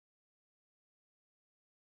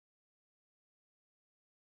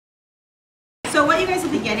So what you guys will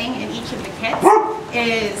be getting in each of the kits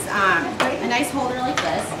is a nice holder like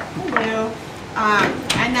this. Hello.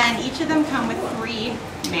 And then each of them come with 3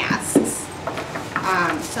 masks.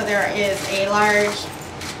 So there is a large,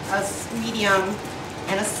 a medium,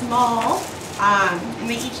 and a small. And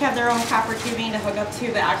they each have their own copper tubing to hook up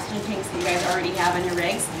to the oxygen tanks that you guys already have on your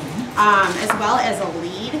rigs, as well as a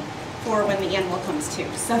lead for when the animal comes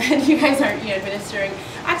to. So then you guys aren't administering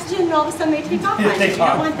oxygen and all of a sudden they take off on you. You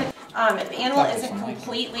don't want that. If the animal isn't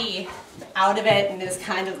completely out of it and is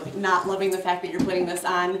kind of like not loving the fact that you're putting this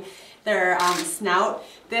on their snout,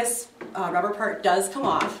 this rubber part does come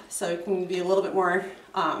off, so it can be a little bit more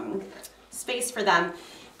space for them.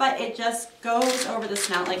 But it just goes over the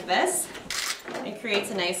snout like this. It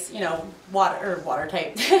creates a nice,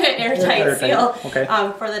 watertight, airtight seal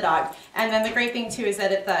for the dog. And then the great thing too is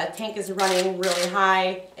that if the tank is running really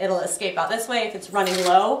high, it'll escape out this way. If it's running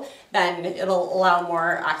low, then it'll allow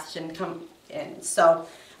more oxygen to come in. So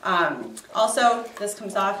also this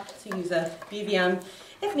comes off to use a BVM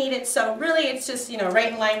if needed. So really it's just,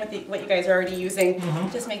 right in line with what you guys are already using.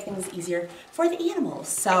 Just make things easier for the animals.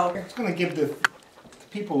 So it's going to give the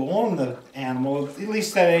people who own the animal at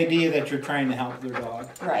least that idea that you're trying to help their dog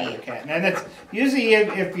or their cat. And it's usually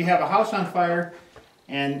if you have a house on fire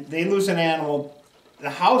and they lose an animal, the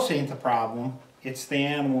house ain't the problem, it's the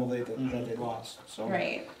animal that they lost. So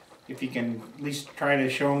if you can at least try to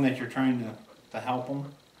show them that you're trying to help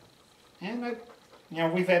them.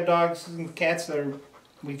 And we've had dogs and cats that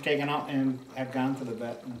we've taken out and have gone to the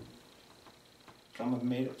vet, and some have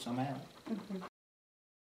made it, some haven't.